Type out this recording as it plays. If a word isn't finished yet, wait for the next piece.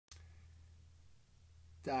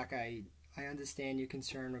Doc, I understand your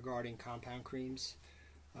concern regarding compound creams,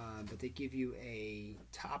 but they give you a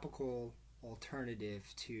topical alternative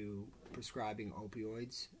to prescribing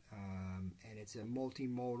opioids, and it's a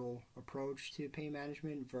multimodal approach to pain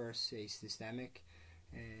management versus a systemic.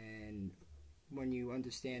 And when you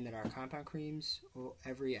understand that our compound creams,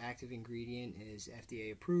 every active ingredient is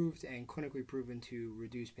FDA approved and clinically proven to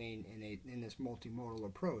reduce pain in this multimodal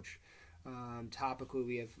approach. Topically,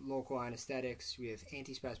 we have local anesthetics, we have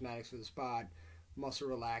antispasmodics for the spot, muscle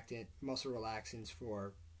relaxants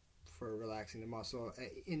for relaxing the muscle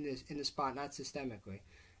in the spot, not systemically.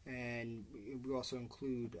 And we also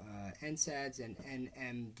include NSAIDs and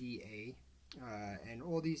NMDA, and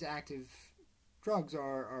all these active drugs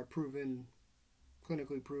are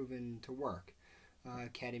clinically proven to work.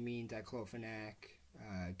 Ketamine, diclofenac,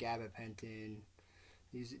 gabapentin.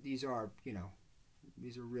 These are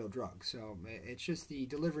these are real drugs. So it's just the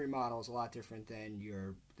delivery model is a lot different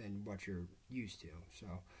than what you're used to. So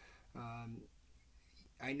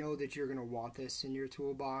I know that you're going to want this in your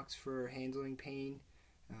toolbox for handling pain,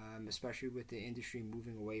 especially with the industry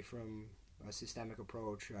moving away from a systemic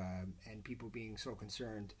approach and people being so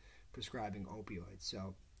concerned prescribing opioids.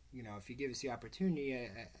 So if you give us the opportunity,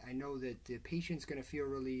 I know that the patient's going to feel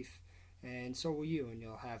relief, and so will you, and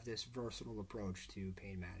you'll have this versatile approach to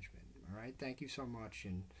pain management. All right, thank you so much,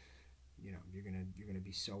 and you're gonna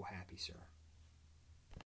be so happy, sir.